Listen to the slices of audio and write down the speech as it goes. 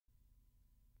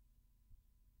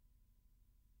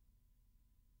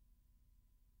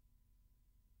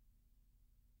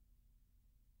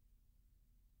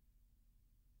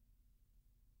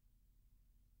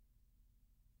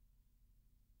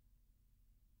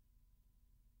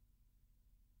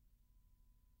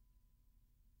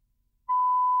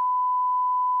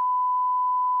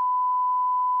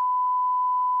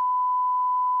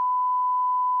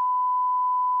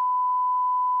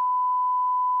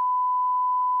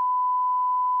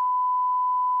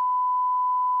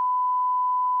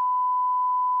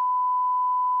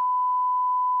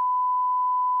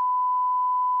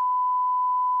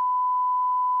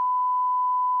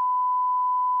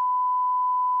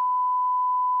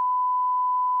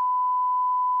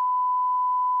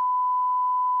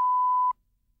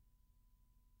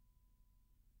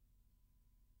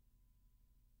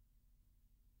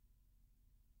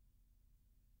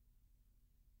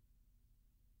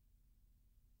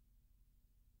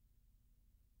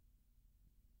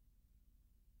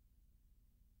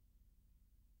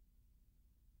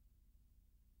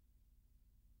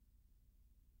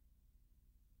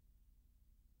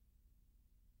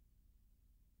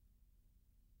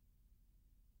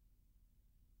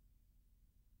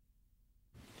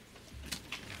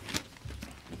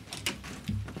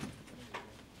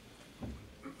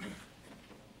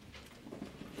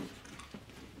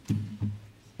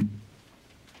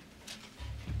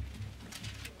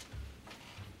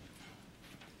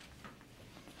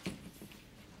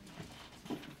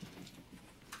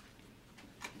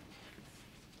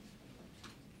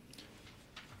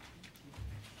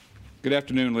Good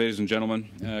afternoon, ladies and gentlemen.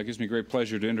 It gives me great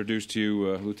pleasure to introduce to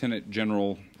you Lieutenant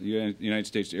General United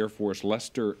States Air Force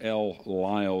Lester L.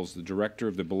 Lyles, the Director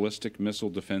of the Ballistic Missile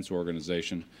Defense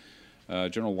Organization.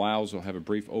 General Lyles will have a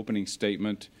brief opening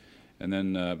statement and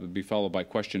then be followed by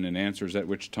question and answers, at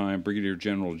which time Brigadier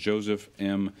General Joseph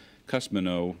M.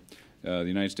 Cosumano, the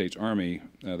United States Army,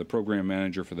 the Program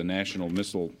Manager for the National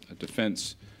Missile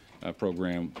Defense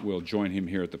Program, will join him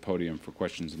here at the podium for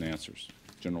questions and answers.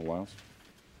 General Lyles.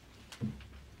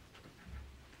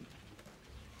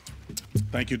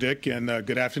 Thank you, Dick, and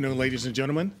good afternoon, ladies and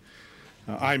gentlemen.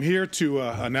 I'm here to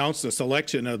announce the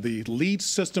selection of the lead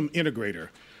system integrator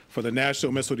for the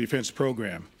National Missile Defense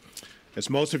Program. As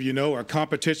most of you know, our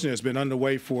competition has been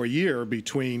underway for a year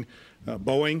between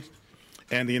Boeing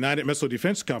and the United Missile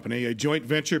Defense Company, a joint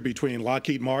venture between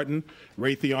Lockheed Martin,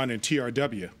 Raytheon, and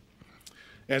TRW.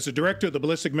 As the Director of the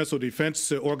Ballistic Missile Defense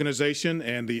Organization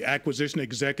and the Acquisition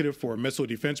Executive for Missile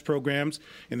Defense Programs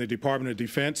in the Department of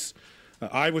Defense,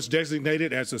 I was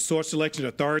designated as the source selection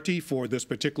authority for this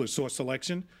particular source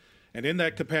selection, and in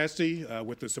that capacity,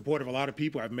 with the support of a lot of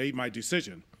people, I've made my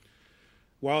decision.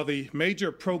 While the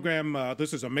major program,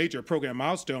 this is a major program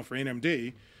milestone for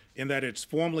NMD, in that it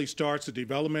formally starts the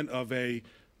development of a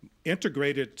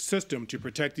integrated system to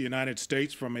protect the United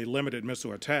States from a limited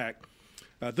missile attack.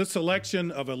 This selection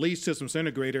of a lead systems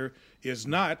integrator is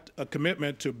not a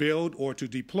commitment to build or to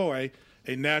deploy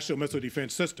a national missile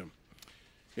defense system.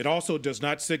 It also does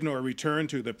not signal a return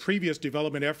to the previous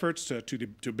development efforts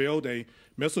to build a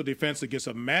missile defense against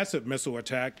a massive missile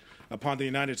attack upon the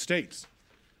United States.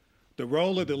 The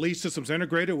role of the lead systems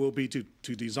integrator will be to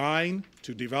design,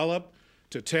 to develop,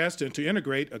 to test, and to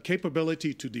integrate a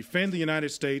capability to defend the United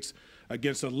States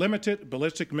against a limited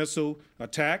ballistic missile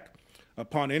attack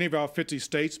upon any of our 50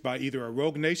 states by either a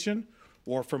rogue nation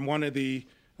or from one of the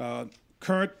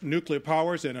current nuclear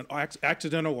powers in an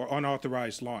accidental or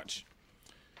unauthorized launch.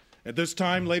 At this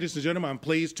time, ladies and gentlemen, I'm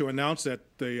pleased to announce that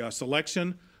the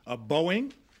selection of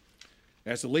Boeing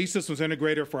as the lead systems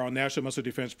integrator for our National Missile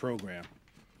Defense Program.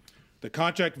 The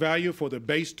contract value for the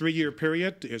base 3-year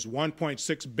period is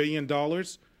 $1.6 billion,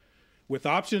 with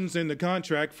options in the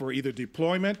contract for either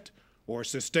deployment or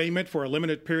sustainment for a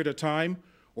limited period of time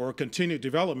or continued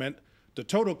development. The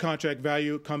total contract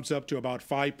value comes up to about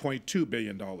 $5.2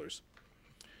 billion.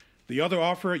 The other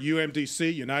offer,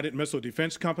 UMDC, United Missile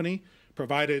Defense Company,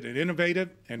 provided an innovative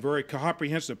and very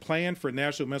comprehensive plan for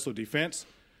national missile defense.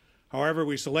 However,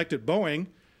 we selected Boeing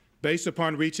based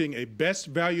upon reaching a best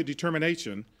value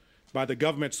determination by the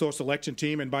government source selection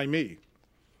team and by me.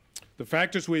 The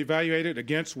factors we evaluated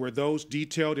against were those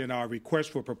detailed in our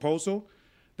request for proposal.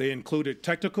 They included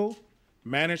technical,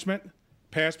 management,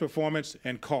 past performance,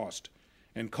 and cost.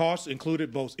 And costs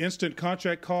included both instant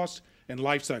contract costs and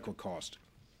life cycle cost.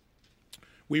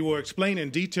 We will explain in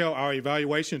detail our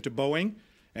evaluation to Boeing,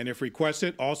 and if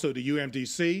requested, also to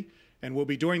UMDC, and we'll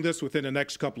be doing this within the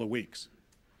next couple of weeks.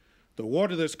 The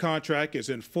award of this contract is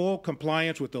in full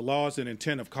compliance with the laws and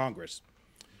intent of Congress.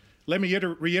 Let me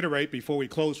reiterate before we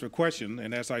close for question,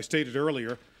 and as I stated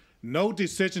earlier, no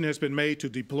decision has been made to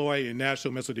deploy a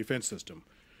national missile defense system.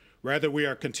 Rather, we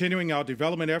are continuing our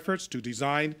development efforts to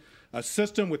design a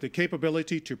system with the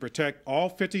capability to protect all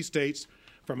 50 states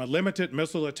from a limited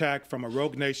missile attack from a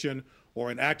rogue nation or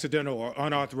an accidental or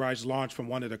unauthorized launch from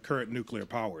one of the current nuclear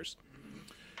powers.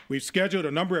 We've scheduled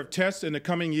a number of tests in the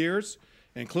coming years,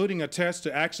 including a test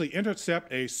to actually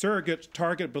intercept a surrogate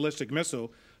target ballistic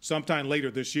missile sometime later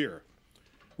this year.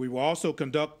 We will also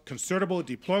conduct concertable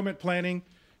deployment planning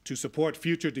to support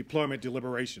future deployment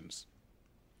deliberations.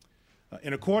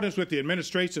 In accordance with the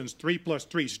administration's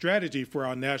 3+3 strategy for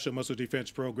our National Missile Defense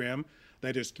Program,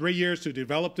 that is 3 years to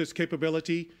develop this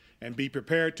capability and be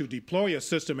prepared to deploy a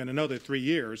system in another 3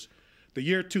 years, the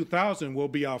year 2000 will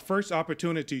be our first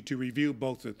opportunity to review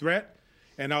both the threat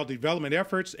and our development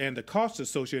efforts and the costs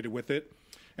associated with it,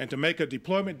 and to make a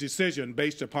deployment decision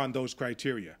based upon those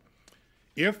criteria.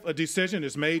 If a decision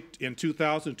is made in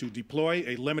 2000 to deploy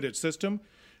a limited system,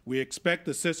 we expect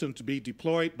the system to be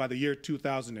deployed by the year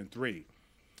 2003.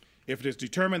 If it is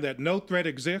determined that no threat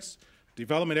exists,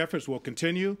 development efforts will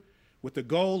continue with the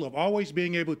goal of always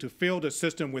being able to field a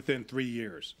system within 3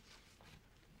 years.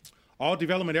 All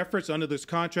development efforts under this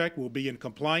contract will be in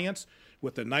compliance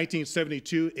with the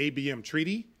 1972 ABM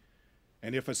Treaty,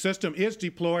 and if a system is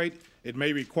deployed, it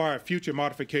may require future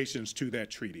modifications to that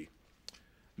treaty.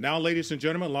 Now, ladies and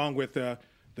gentlemen, along with the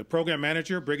Program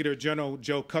Manager, Brigadier General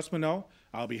Joe Cosumano,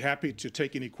 I'll be happy to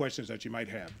take any questions that you might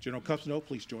have. General Cosumano,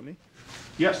 please join me.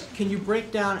 Yes. Can you break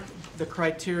down the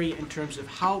criteria in terms of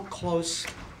how close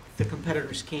the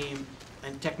competitors came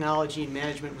and technology and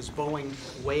management, was Boeing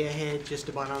way ahead, just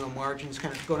about on the margins?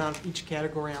 Kind of go down each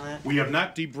category on that. We have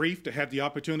not debriefed, had the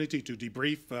opportunity to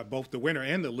debrief both the winner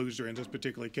and the loser in this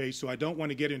particular case, so I don't want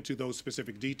to get into those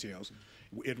specific details.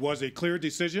 It was a clear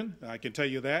decision, I can tell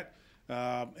you that,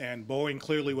 and Boeing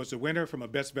clearly was the winner from a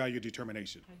best value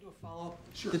determination. Can I do a follow-up?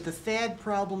 Sure. Did the THAAD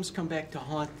problems come back to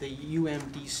haunt the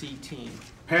UMDC team?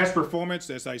 Past performance,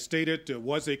 as I stated,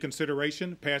 was a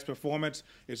consideration. Past performance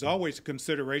is always a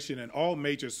consideration in all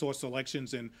major source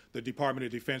selections in the Department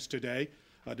of Defense today.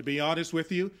 To be honest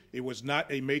with you, it was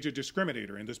not a major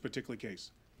discriminator in this particular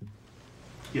case.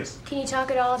 Yes. Can you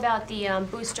talk at all about the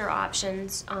booster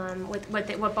options with what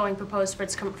Boeing proposed for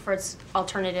its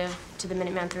alternative to the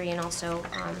Minuteman III, and also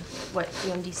what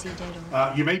UMDC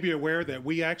did? You may be aware that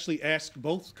we actually asked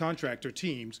both contractor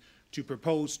teams to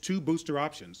propose two booster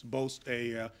options, both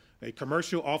a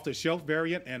commercial off-the-shelf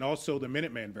variant and also the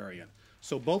Minuteman variant.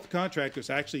 So both contractors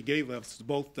actually gave us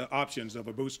both the options of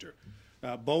a booster.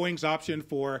 Boeing's option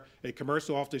for a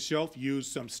commercial off-the-shelf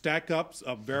used some stack-ups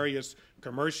of various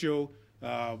commercial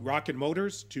rocket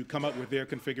motors to come up with their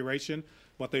configuration,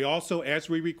 but they also, as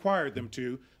we required them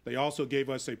to, they also gave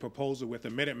us a proposal with the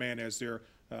Minuteman as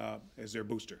their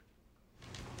booster.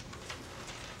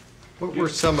 What were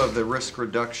some of the risk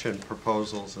reduction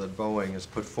proposals that Boeing has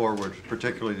put forward,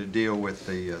 particularly to deal with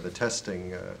the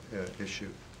testing issue?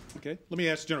 Okay, let me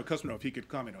ask General Cosumano if he could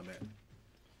comment on that.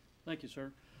 Thank you,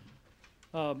 sir.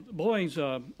 Boeing's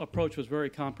approach was very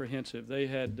comprehensive. They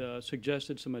had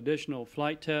suggested some additional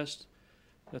flight tests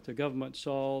that the government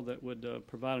saw that would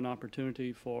provide an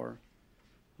opportunity for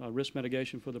risk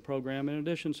mitigation for the program. In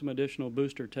addition, some additional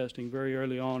booster testing very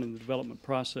early on in the development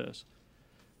process.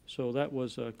 So that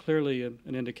was clearly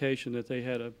an indication that they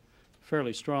had a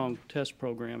fairly strong test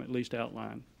program, at least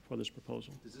outlined, for this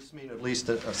proposal. Does this mean at least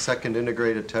a second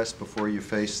integrated test before you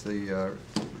face the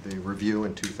review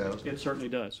in 2000? It certainly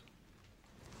does.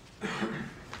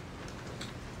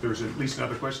 There's at least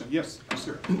another question. Yes,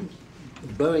 sir.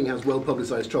 Boeing has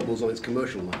well-publicized troubles on its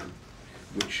commercial line,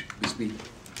 which be,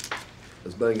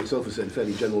 as Boeing itself has said,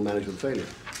 fairly general management failure.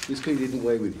 This clearly didn't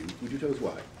weigh with you. Would you tell us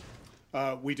why?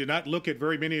 We did not look at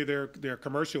very many of their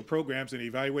commercial programs in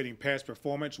evaluating past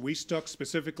performance. We stuck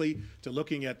specifically to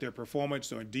looking at their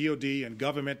performance on DoD and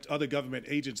other government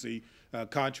agency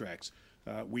contracts.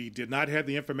 We did not have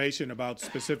the information about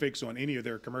specifics on any of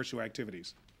their commercial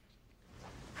activities.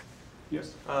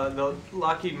 Yes. The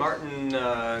Lockheed Martin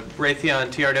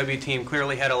Raytheon TRW team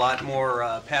clearly had a lot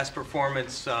more past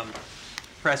performance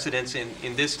precedence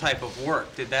in this type of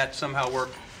work. Did that somehow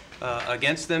work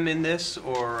against them in this,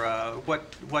 or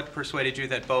what persuaded you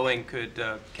that Boeing could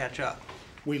catch up?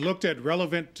 We looked at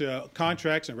relevant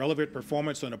contracts and relevant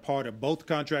performance on the part of both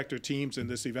contractor teams in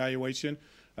this evaluation.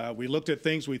 We looked at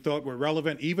things we thought were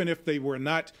relevant, even if they were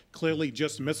not clearly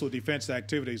just missile defense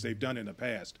activities they've done in the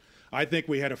past. I think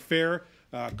we had a fair,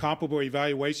 comparable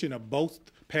evaluation of both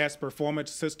past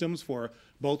performance systems for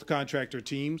both contractor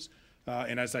teams.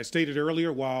 And as I stated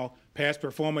earlier, while past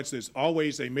performance is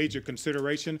always a major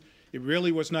consideration, it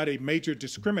really was not a major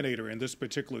discriminator in this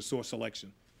particular source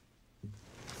selection.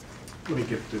 Let me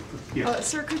get to, yes.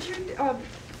 Sir, could you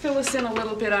fill us in a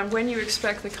little bit on when you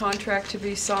expect the contract to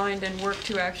be signed and work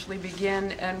to actually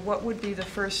begin, and what would be the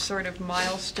first sort of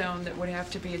milestone that would have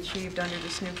to be achieved under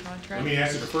this new contract? Let me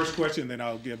answer the first question, then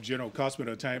I'll give General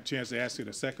Cosumano a chance to ask you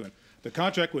the second one. The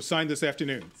contract was signed this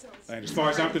afternoon, and as far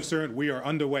as I'm concerned, we are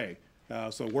underway.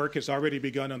 So work has already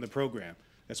begun on the program.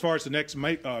 As far as the next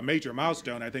major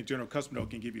milestone, I think General Cosumano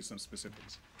can give you some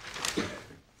specifics.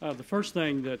 The first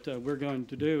thing that we're going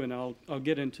to do, and I'll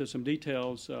get into some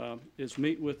details, is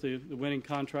meet with the winning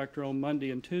contractor on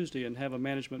Monday and Tuesday and have a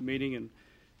management meeting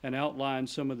and outline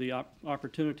some of the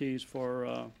opportunities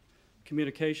for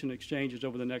communication exchanges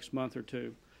over the next month or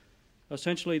two.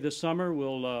 Essentially, this summer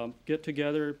we'll get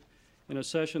together in a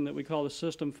session that we call the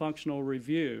System Functional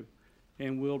Review,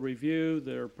 and we'll review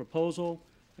their proposal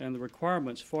and the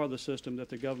requirements for the system that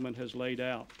the government has laid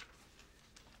out.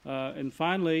 And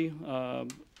finally,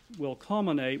 will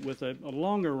culminate with a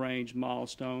longer range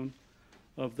milestone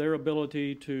of their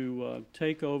ability to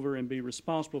take over and be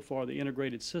responsible for the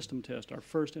integrated system test, our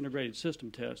first integrated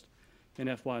system test in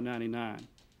FY99.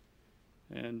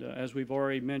 And as we've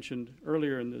already mentioned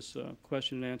earlier in this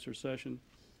question and answer session,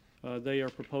 they are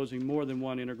proposing more than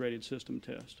one integrated system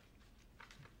test.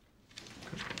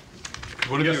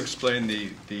 What did you explain the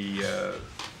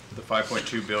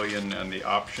 $5.2 billion and the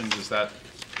options? Is that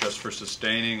just for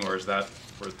sustaining, or is that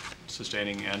for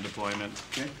sustaining and deployment?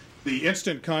 Okay. The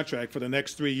instant contract for the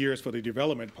next 3 years for the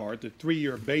development part, the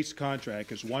 3-year base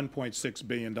contract is $1.6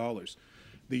 billion.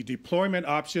 The deployment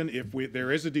option, if there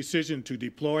is a decision to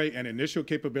deploy an initial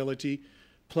capability,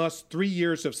 plus 3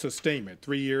 years of sustainment,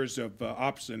 3 years of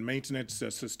ops and maintenance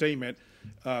sustainment,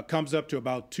 comes up to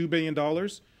about $2 billion.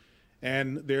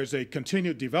 And there's a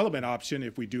continued development option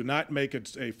if we do not make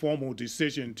a formal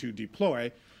decision to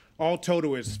deploy. All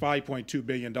total is $5.2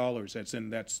 billion.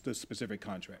 That's the specific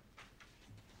contract.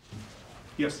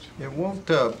 Yes? It won't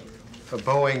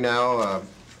Boeing now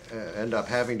end up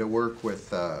having to work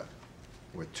with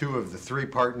 2 of the 3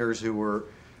 partners who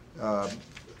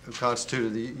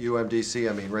constituted the UMDC?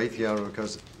 I mean, Raytheon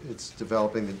because it's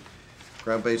developing the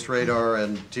ground-based radar,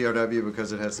 and TRW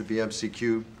because it has the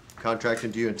BMCQ contract.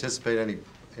 And do you anticipate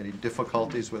any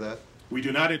difficulties with that? We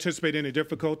do not anticipate any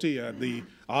difficulty. The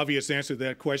obvious answer to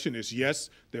that question is yes.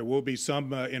 There will be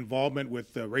some involvement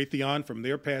with Raytheon from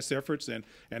their past efforts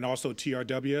and also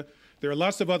TRW. There are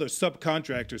lots of other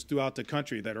subcontractors throughout the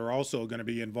country that are also going to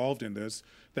be involved in this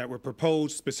that were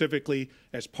proposed specifically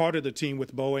as part of the team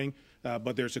with Boeing,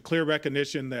 but there's a clear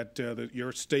recognition that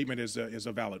your statement is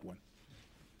a valid one.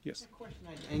 Yes?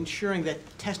 Ensuring that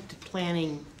test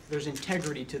planning, there's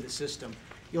integrity to the system.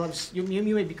 You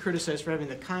may be criticized for having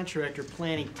the contractor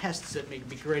planning tests that may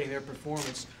be grading their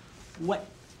performance. What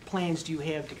plans do you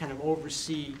have to kind of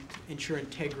oversee, ensure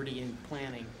integrity in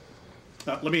planning?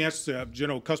 Let me ask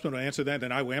General Cosumano to answer that,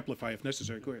 then I will amplify if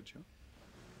necessary. Go ahead, Joe.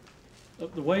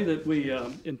 The way that we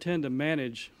intend to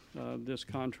manage this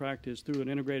contract is through an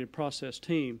integrated process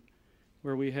team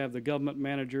where we have the government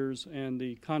managers and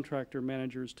the contractor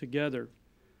managers together.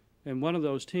 And one of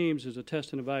those teams is a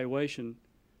test and evaluation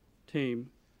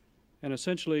team. And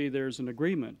essentially there's an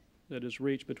agreement that is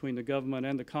reached between the government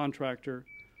and the contractor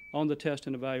on the test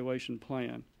and evaluation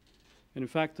plan. And in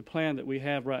fact, the plan that we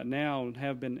have right now and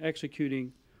have been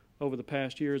executing over the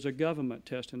past year is a government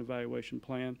test and evaluation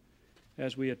plan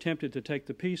as we attempted to take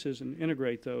the pieces and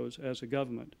integrate those as a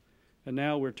government. And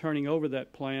now we're turning over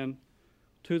that plan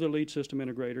to the lead system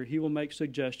integrator. He will make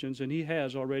suggestions, and he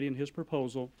has already in his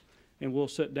proposal, and we'll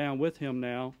sit down with him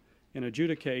now and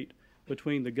adjudicate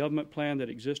between the government plan that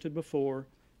existed before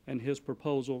and his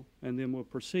proposal, and then we'll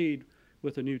proceed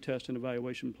with a new test and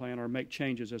evaluation plan or make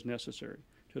changes as necessary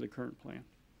to the current plan.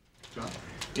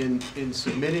 In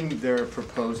submitting their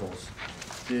proposals,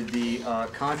 did the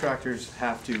contractors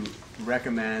have to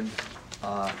recommend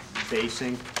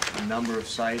basing a number of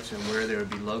sites and where they would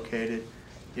be located?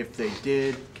 If they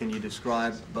did, can you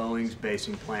describe Boeing's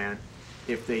basing plan?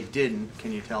 If they didn't,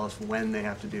 can you tell us when they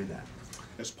have to do that?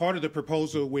 As part of the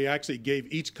proposal, we actually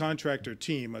gave each contractor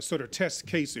team a sort of test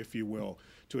case, if you will,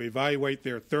 to evaluate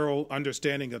their thorough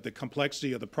understanding of the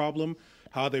complexity of the problem,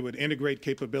 how they would integrate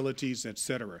capabilities, et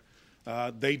cetera.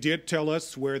 They did tell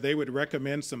us where they would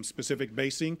recommend some specific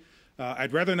basing.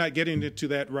 I'd rather not get into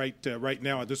that right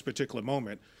now at this particular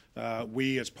moment.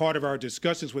 We, as part of our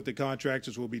discussions with the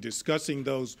contractors, will be discussing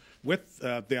those with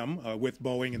them, with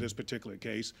Boeing in this particular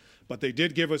case. But they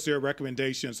did give us their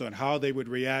recommendations on how they would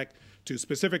react to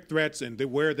specific threats and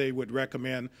where they would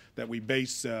recommend that we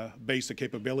base a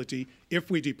capability if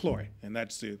we deploy. And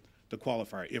that's the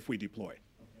qualifier, if we deploy.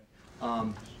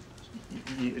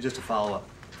 Just to follow up.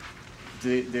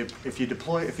 If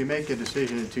you make a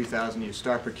decision in 2000, you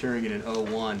start procuring it in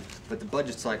 01, but the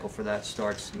budget cycle for that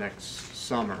starts next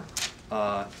summer.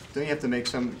 Don't you have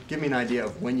to give me an idea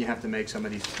of when you have to make some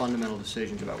of these fundamental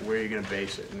decisions about where you're going to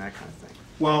base it and that kind of thing?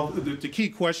 Well, the key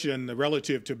question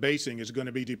relative to basing is going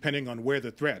to be depending on where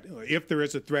the threat, if there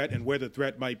is a threat and where the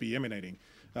threat might be emanating.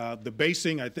 The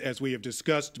basing, as we have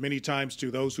discussed many times to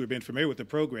those who have been familiar with the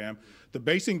program, the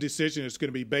basing decision is going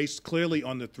to be based clearly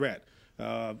on the threat.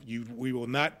 We will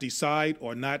not decide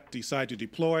to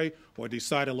deploy or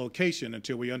decide a location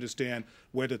until we understand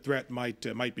where the threat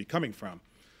might be coming from.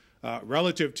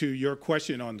 Relative to your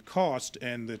question on cost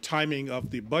and the timing of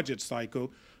the budget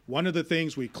cycle, one of the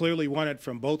things we clearly wanted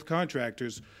from both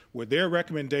contractors were their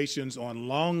recommendations on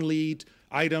long lead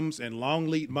items and long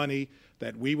lead money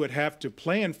that we would have to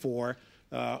plan for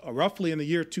roughly in the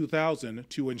year 2000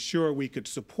 to ensure we could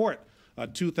support a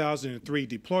 2003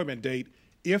 deployment date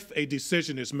if a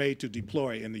decision is made to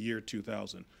deploy in the year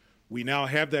 2000. We now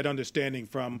have that understanding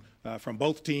from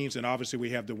both teams, and obviously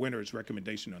we have the winner's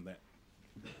recommendation on that.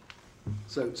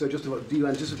 So just about, do you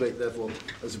anticipate, therefore,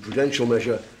 as a prudential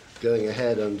measure, going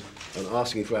ahead and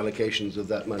asking for allocations of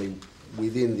that money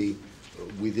within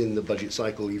the budget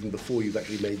cycle, even before you've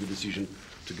actually made the decision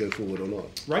to go forward or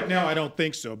not? Right now, I don't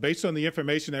think so. Based on the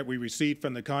information that we received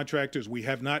from the contractors, we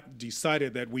have not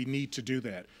decided that we need to do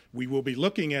that. We will be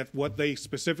looking at what they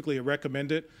specifically have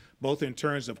recommended, both in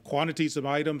terms of quantities of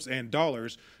items and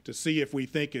dollars, to see if we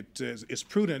think it is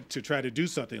prudent to try to do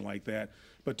something like that.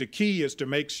 But the key is to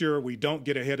make sure we don't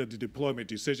get ahead of the deployment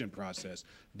decision process.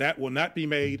 That will not be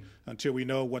made until we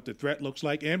know what the threat looks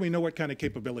like and we know what kind of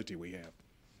capability we have.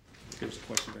 Give us a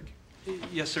question, Ricky.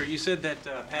 Yes, sir. You said that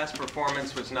past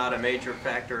performance was not a major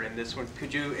factor in this one.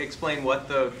 Could you explain what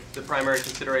the primary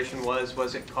consideration was?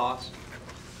 Was it cost?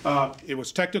 It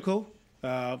was technical,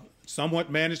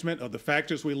 somewhat management of the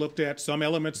factors we looked at, some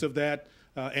elements of that,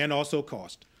 and also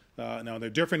cost. Now, there are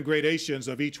different gradations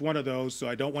of each one of those, so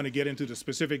I don't want to get into the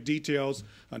specific details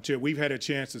until we've had a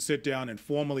chance to sit down and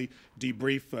formally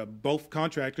debrief both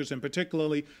contractors, and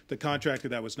particularly the contractor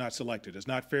that was not selected. It's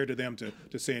not fair to them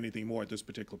to say anything more at this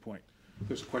particular point.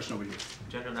 There's a question over here.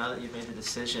 General, now that you've made the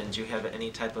decision, do you have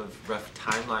any type of rough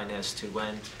timeline as to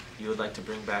when you would like to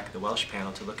bring back the Welsh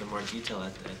panel to look in more detail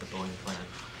at the Boeing plan?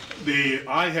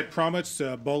 I had promised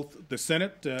both the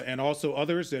Senate and also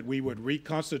others that we would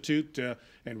reconstitute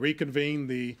and reconvene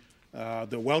the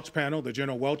Welch panel, the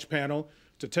General Welch panel,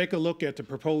 to take a look at the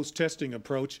proposed testing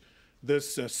approach.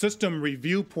 This system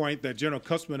review point that General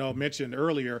Cosumano mentioned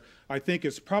earlier, I think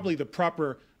is probably the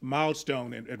proper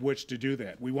milestone at which to do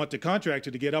that. We want the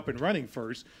contractor to get up and running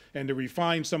first and to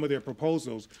refine some of their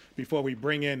proposals before we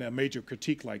bring in a major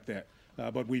critique like that.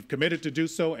 But we've committed to do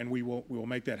so, and we will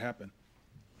make that happen.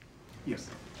 Yes.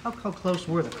 How close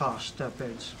were the cost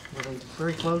bids? Were they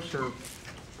very close, or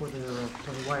were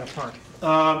they way apart?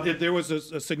 There was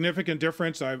a significant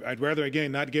difference. I'd rather,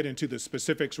 again, not get into the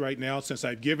specifics right now, since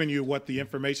I've given you what the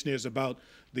information is about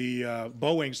the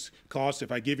Boeing's cost.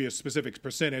 If I give you a specific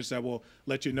percentage, I will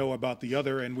let you know about the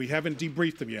other, and we haven't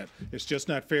debriefed them yet. It's just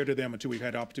not fair to them until we've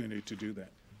had opportunity to do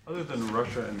that. Other than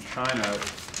Russia and China,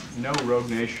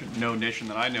 no nation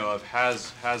that I know of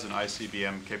has an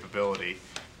ICBM capability.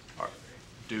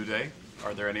 Do they?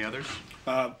 Are there any others?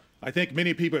 I think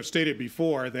many people have stated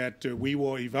before that we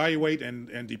will evaluate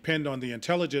and depend on the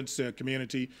intelligence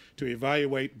community to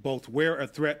evaluate both where a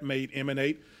threat may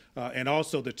emanate and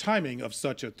also the timing of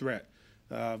such a threat.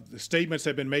 The statements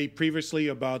have been made previously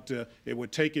about it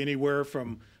would take anywhere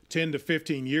from 10 to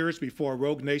 15 years before a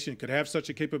rogue nation could have such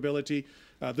a capability.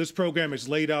 This program is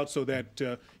laid out so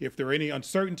that if there are any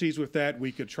uncertainties with that,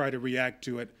 we could try to react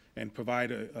to it and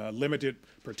provide a limited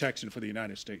protection for the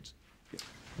United States. Yeah.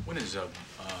 When is the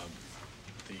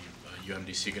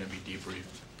UMDC going to be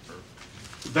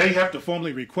debriefed? They have to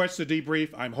formally request a debrief.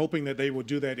 I'm hoping that they will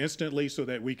do that instantly so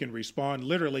that we can respond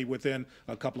literally within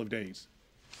a couple of days.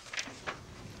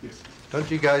 Yes.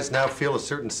 Don't you guys now feel a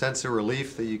certain sense of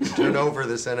relief that you can turn over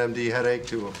this NMD headache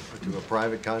to a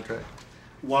private contract?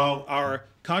 While our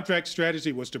contract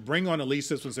strategy was to bring on a lead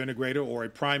systems integrator or a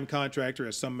prime contractor,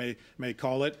 as some may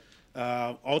call it,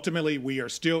 ultimately we are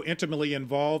still intimately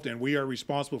involved and we are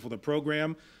responsible for the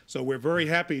program. So we're very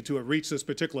happy to have reached this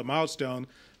particular milestone,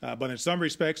 but in some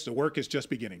respects the work is just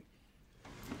beginning.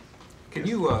 Can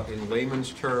you, in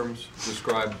layman's terms,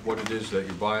 describe what it is that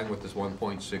you're buying with this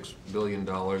 $1.6 billion?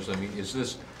 I mean, is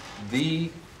this the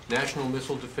National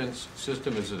Missile Defense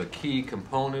System? Is it a key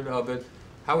component of it?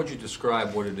 How would you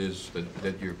describe what it is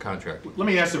that you're contracting? Let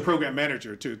me ask the program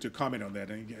manager to comment on that,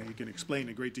 and he can explain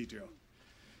in great detail.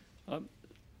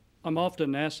 I'm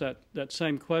often asked that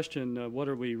same question, what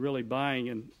are we really buying?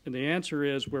 And the answer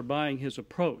is we're buying his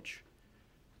approach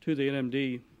to the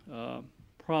NMD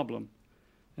problem.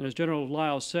 And as General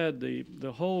Lyles said,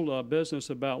 the whole business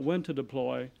about when to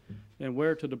deploy and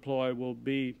where to deploy will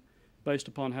be based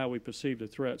upon how we perceive the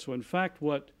threat. So in fact,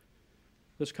 what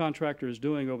this contractor is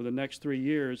doing over the next 3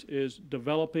 years is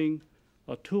developing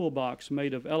a toolbox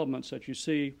made of elements that you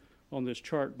see on this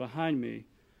chart behind me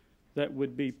that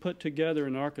would be put together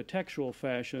in architectural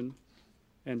fashion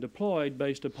and deployed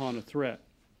based upon a threat.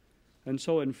 And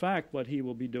so in fact what he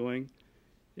will be doing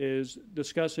is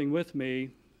discussing with me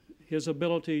his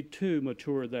ability to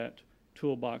mature that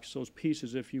toolbox, those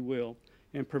pieces if you will,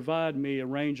 and provide me a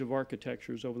range of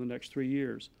architectures over the next 3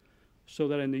 years so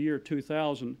that in the year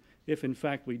 2000, if in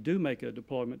fact we do make a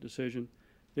deployment decision,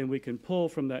 then we can pull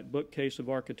from that bookcase of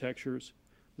architectures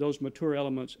those mature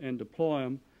elements and deploy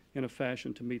them in a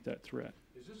fashion to meet that threat.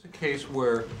 Is this a case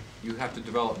where you have to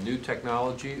develop new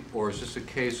technology, or is this a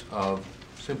case of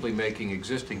simply making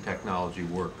existing technology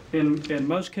work? In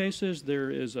most cases, there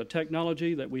is a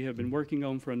technology that we have been working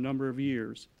on for a number of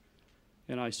years.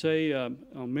 And I say on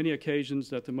many occasions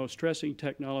that the most stressing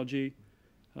technology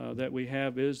that we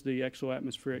have is the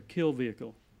exoatmospheric kill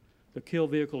vehicle. The kill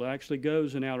vehicle actually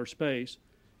goes in outer space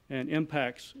and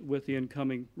impacts with the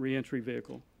incoming reentry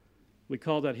vehicle. We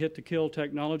call that hit-to-kill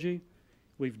technology.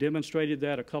 We've demonstrated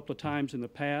that a couple of times in the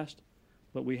past,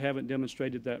 but we haven't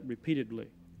demonstrated that repeatedly.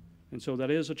 And so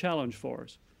that is a challenge for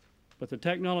us. But the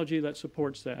technology that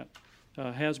supports that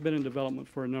has been in development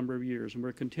for a number of years, and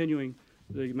we're continuing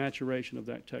the maturation of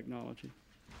that technology.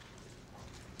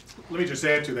 Let me just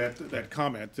add to that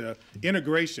comment.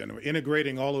 Integration, or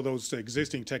integrating all of those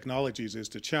existing technologies is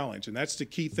the challenge, and that's the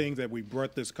key thing that we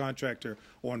brought this contractor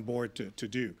on board to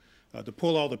do, to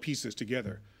pull all the pieces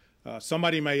together.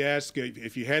 Somebody may ask,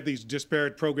 if you had these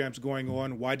disparate programs going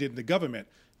on, why didn't the government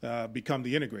become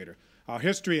the integrator? Our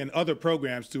history and other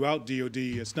programs throughout DoD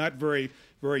is not very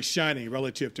shiny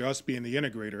relative to us being the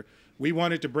integrator. We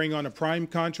wanted to bring on a prime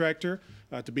contractor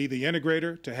to be the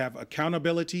integrator, to have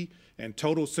accountability and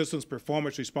total systems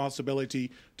performance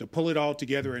responsibility, to pull it all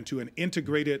together into an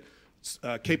integrated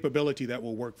capability that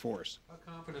will work for us.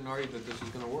 How confident are you that this is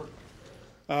going to work?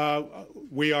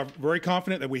 We are very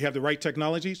confident that we have the right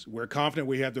technologies. We're confident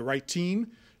we have the right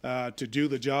team to do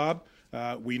the job.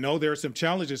 We know there are some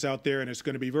challenges out there, and it's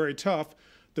going to be very tough.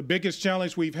 The biggest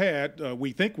challenge we've had,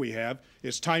 we think we have,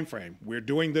 is time frame. We're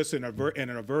doing this in a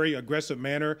very aggressive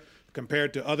manner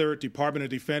compared to other Department of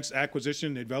Defense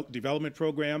acquisition and development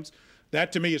programs.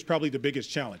 That, to me, is probably the biggest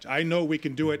challenge. I know we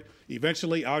can do it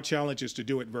eventually. Our challenge is to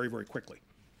do it very, very quickly.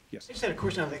 Yes. I just had a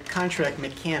question on the contract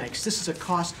mechanics. This is a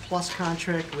cost-plus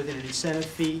contract with an incentive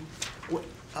fee.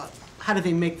 How do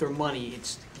they make their money?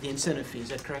 It's the incentive fee, is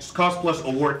that correct? Cost plus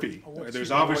award fee.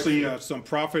 There's obviously some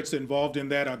profits involved in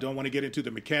that. I don't want to get into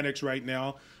the mechanics right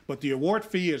now, but the award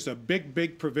fee is a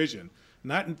big provision,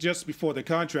 not just before the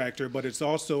contractor, but it's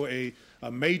also a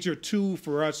major tool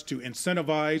for us to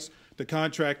incentivize the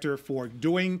contractor for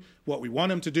doing what we want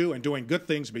them to do and doing good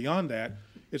things beyond that.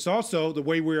 It's also the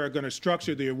way we are going to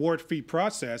structure the award fee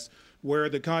process, where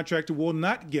the contractor will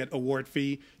not get award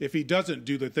fee if he doesn't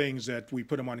do the things that we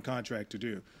put him on contract to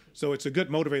do. So it's a good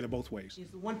motivator both ways. Is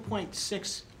the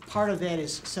 1.6 part of that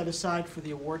is set aside for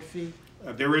the award fee?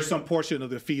 There is some portion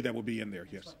of the fee that will be in there,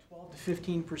 yes. Like 12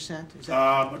 to 15%? Is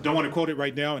that don't want to quote it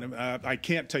right now, and I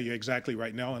can't tell you exactly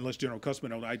right now unless General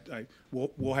Cosumano.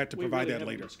 We'll have to provide that later. We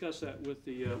really haven't discussed that with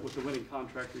the winning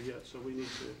contractor yet, so we need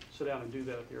to sit down and do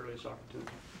that at the earliest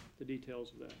opportunity. The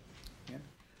details of that. Yeah.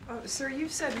 Sir,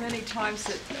 you've said many times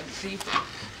that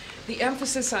the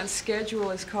emphasis on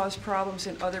schedule has caused problems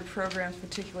in other programs,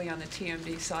 particularly on the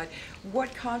TMD side.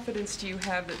 What confidence do you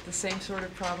have that the same sort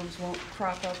of problems won't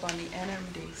crop up on the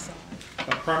NMD side?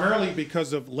 Primarily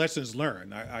because of lessons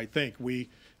learned. I think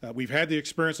we've had the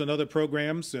experience on other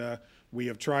programs. We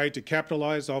have tried to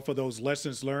capitalize off of those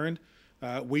lessons learned.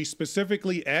 We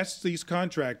specifically asked these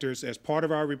contractors, as part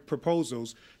of our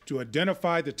proposals, to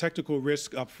identify the technical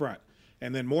risk up front,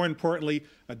 and then more importantly,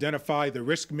 identify the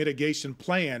risk mitigation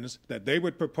plans that they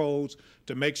would propose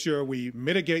to make sure we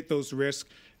mitigate those risks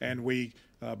and we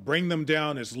bring them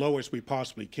down as low as we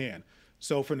possibly can.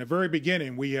 So from the very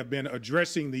beginning, we have been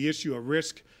addressing the issue of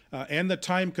risk and the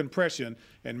time compression,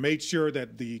 and made sure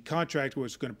that the contractor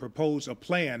was going to propose a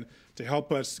plan to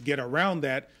help us get around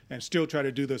that and still try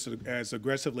to do this as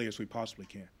aggressively as we possibly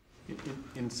can.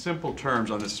 In simple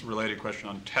terms, on this related question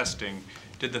on testing,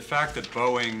 did the fact that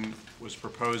Boeing was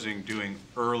proposing doing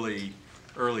early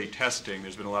testing,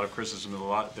 there's been a lot of criticism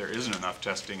that there isn't enough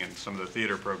testing in some of the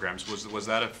theater programs. Was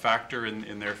that a factor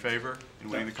in their favor in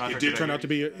winning the contract? It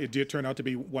did turn out to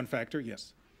be one factor,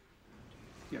 yes.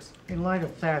 Yes. In light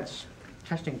of THAAD's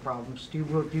testing problems, do you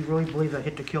really believe that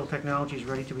hit-to-kill technology is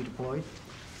ready to be deployed?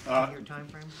 In your time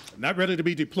frame? Not ready to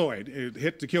be deployed.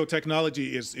 Hit-to-kill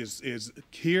technology is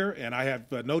here, and I have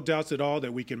no doubts at all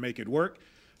that we can make it work.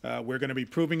 We're going to be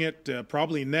proving it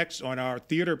probably next on our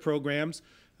theater programs,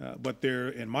 but there,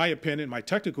 in my opinion, my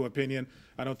technical opinion,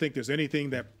 I don't think there's anything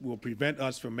that will prevent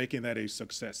us from making that a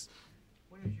success.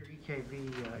 When is your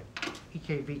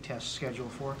EKV test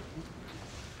scheduled for?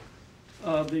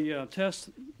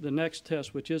 The next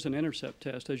test, which is an intercept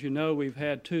test, as you know, we've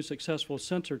had 2 successful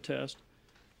sensor tests,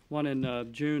 one in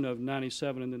June of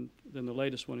 '97 and then the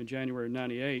latest one in January of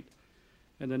 '98,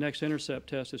 and the next intercept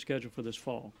test is scheduled for this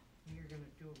fall. You're going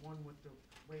to do one with the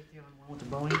Raytheon, one with the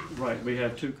Boeing? Right. We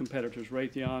have 2 competitors,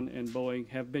 Raytheon and Boeing,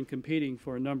 have been competing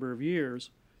for a number of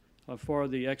years for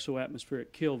the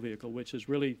exo-atmospheric kill vehicle, which is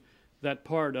really that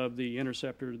part of the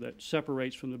interceptor that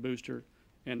separates from the booster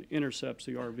and intercepts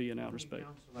the RV in outer space.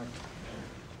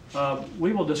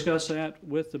 We will discuss that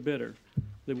with the bidder,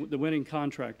 the winning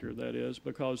contractor, that is,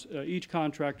 because each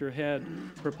contractor had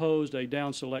proposed a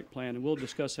down select plan, and we'll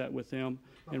discuss that with them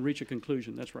and reach a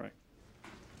conclusion. That's right.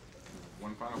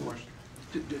 One final question.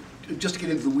 Just to get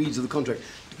into the weeds of the contract,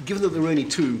 given that there were only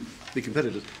two big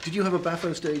competitors, did you have a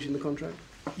BAFO stage in the contract?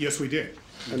 Yes, we did.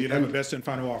 We did have a best and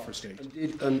final offer stage.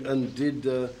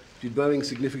 Did Boeing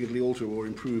significantly alter or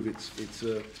improve its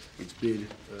bid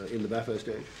in the BAFO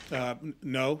stage?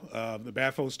 No, the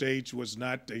BAFO stage was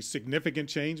not a significant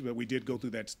change, but we did go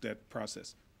through that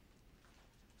process.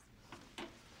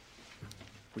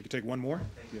 We could take one more.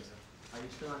 Yes. Are you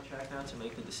still on track now to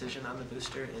make the decision on the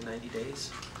booster in 90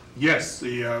 days? Yes,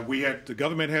 the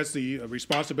government has the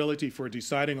responsibility for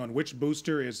deciding on which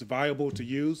booster is viable to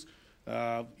use,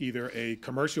 either a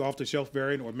commercial off-the-shelf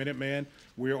variant or Minuteman.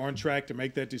 We're on track to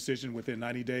make that decision within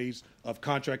 90 days of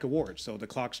contract award, so the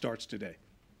clock starts today.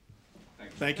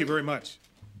 Thank you very much.